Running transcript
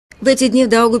В эти дни в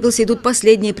Даугавпилсе идут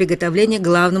последние приготовления к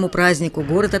главному празднику.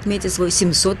 Город отметит свой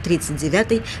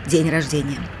 739-й день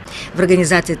рождения. В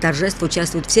организации торжеств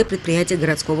участвуют все предприятия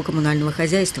городского коммунального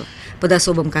хозяйства. Под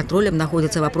особым контролем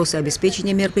находятся вопросы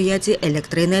обеспечения мероприятий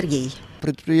электроэнергией.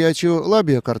 Предприятию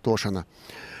Лабия Картошина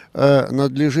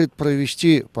надлежит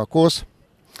провести покос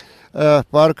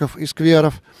парков и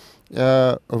скверов,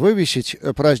 вывесить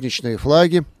праздничные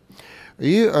флаги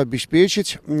и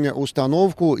обеспечить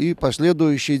установку и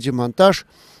последующий демонтаж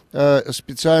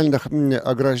специальных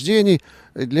ограждений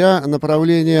для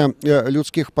направления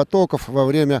людских потоков во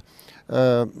время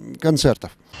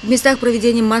концертов. В местах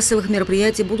проведения массовых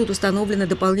мероприятий будут установлены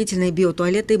дополнительные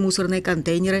биотуалеты и мусорные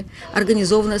контейнеры,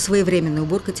 организована своевременная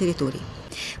уборка территорий.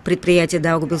 Предприятие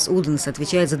Даугавпилс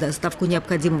отвечает за доставку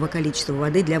необходимого количества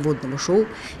воды для водного шоу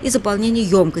и заполнение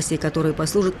емкостей, которые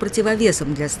послужат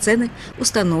противовесом для сцены,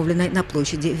 установленной на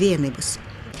площади Венебас.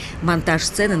 Монтаж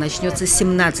сцены начнется с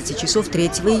 17 часов 3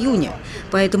 июня,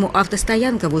 поэтому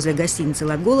автостоянка возле гостиницы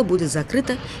 «Латгола» будет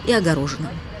закрыта и огорожена.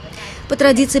 По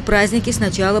традиции праздники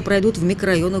сначала пройдут в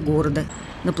микрорайонах города.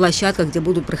 На площадках, где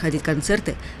будут проходить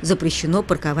концерты, запрещено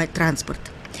парковать транспорт.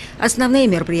 Основные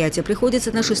мероприятия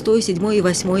приходятся на 6, 7 и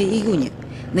 8 июня.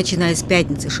 Начиная с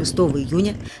пятницы 6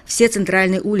 июня все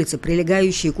центральные улицы,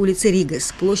 прилегающие к улице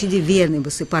Ригас, площади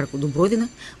Венебас и парку Дубровина,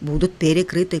 будут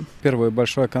перекрыты. Первый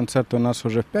большой концерт у нас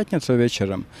уже в пятницу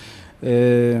вечером.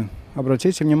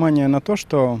 Обратите внимание на то,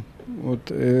 что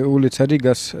улица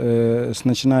Ригас,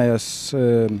 начиная с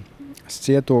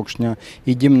Cietokšņa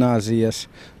и гимназии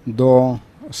до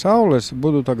Саулес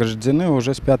будут ограждены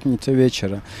уже с пятницы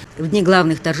вечера. В дни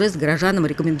главных торжеств горожанам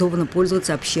рекомендовано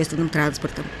пользоваться общественным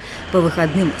транспортом. По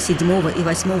выходным 7 и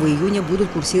 8 июня будут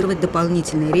курсировать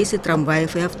дополнительные рейсы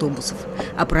трамваев и автобусов,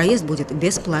 а проезд будет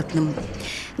бесплатным.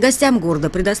 Гостям города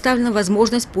предоставлена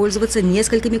возможность пользоваться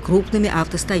несколькими крупными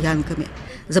автостоянками.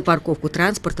 За парковку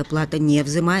транспорта плата не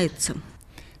взимается.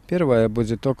 Первая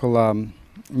будет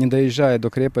не доезжая до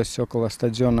крепости, около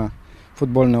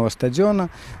футбольного стадиона.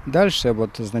 Дальше,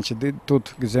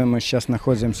 тут, где мы сейчас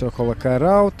находимся, около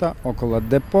Кайраута, около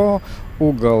депо,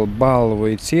 угол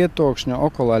Балвы и Cietokšņa,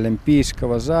 около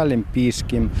Олимпийского, за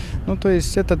Олимпийским. То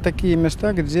есть это такие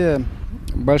места, где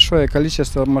большое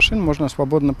количество машин можно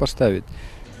свободно поставить.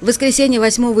 В воскресенье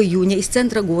 8 июня из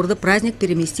центра города праздник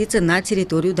переместится на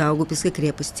территорию Даугавпилской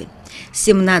крепости. С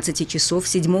 17 часов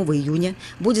 7 июня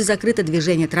будет закрыто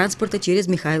движение транспорта через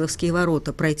Михайловские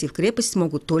ворота. Пройти в крепость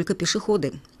смогут только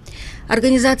пешеходы.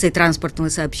 Организацией транспортного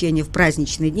сообщения в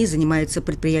праздничные дни занимается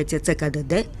предприятие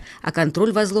ЦКДД, а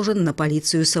контроль возложен на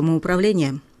полицию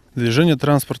самоуправления. Движение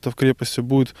транспорта в крепости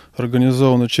будет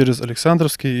организовано через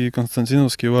Александровские и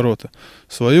Константиновские ворота.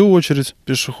 В свою очередь,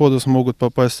 пешеходы смогут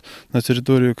попасть на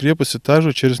территорию крепости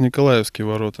также через Николаевские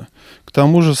ворота. К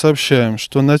тому же сообщаем,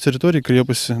 что на территории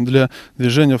крепости для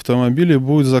движения автомобилей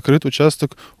будет закрыт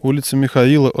участок улицы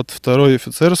Михаила от 2-й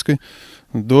офицерской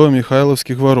до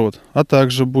Михайловских ворот, а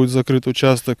также будет закрыт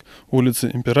участок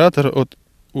улицы Императора от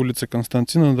улицы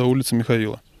Константина до улицы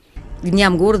Михаила. К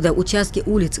дням города участки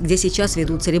улиц, где сейчас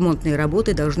ведутся ремонтные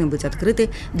работы, должны быть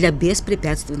открыты для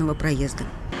беспрепятственного проезда.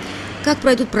 Как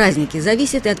пройдут праздники,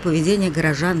 зависит и от поведения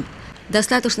горожан.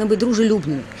 Достаточно быть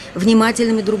дружелюбными,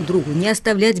 внимательными друг к другу, не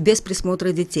оставлять без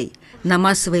присмотра детей, на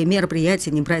массовые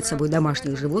мероприятия не брать с собой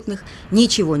домашних животных,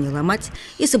 ничего не ломать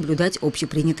и соблюдать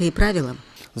общепринятые правила.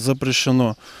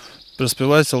 Запрещено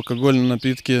распивать алкогольные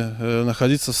напитки,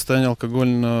 находиться в состоянии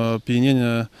алкогольного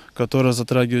опьянения, которое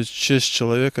затрагивает честь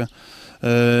человека,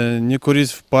 не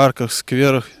курить в парках,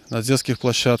 скверах, на детских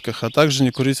площадках, а также не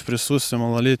курить в присутствии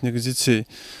малолетних детей.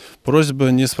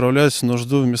 Просьба не справлять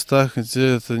нужду в местах,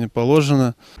 где это не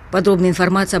положено. Подробная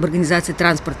информация об организации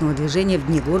транспортного движения в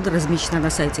дни города размещена на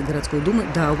сайте городской думы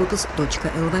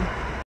daugavpils.lv.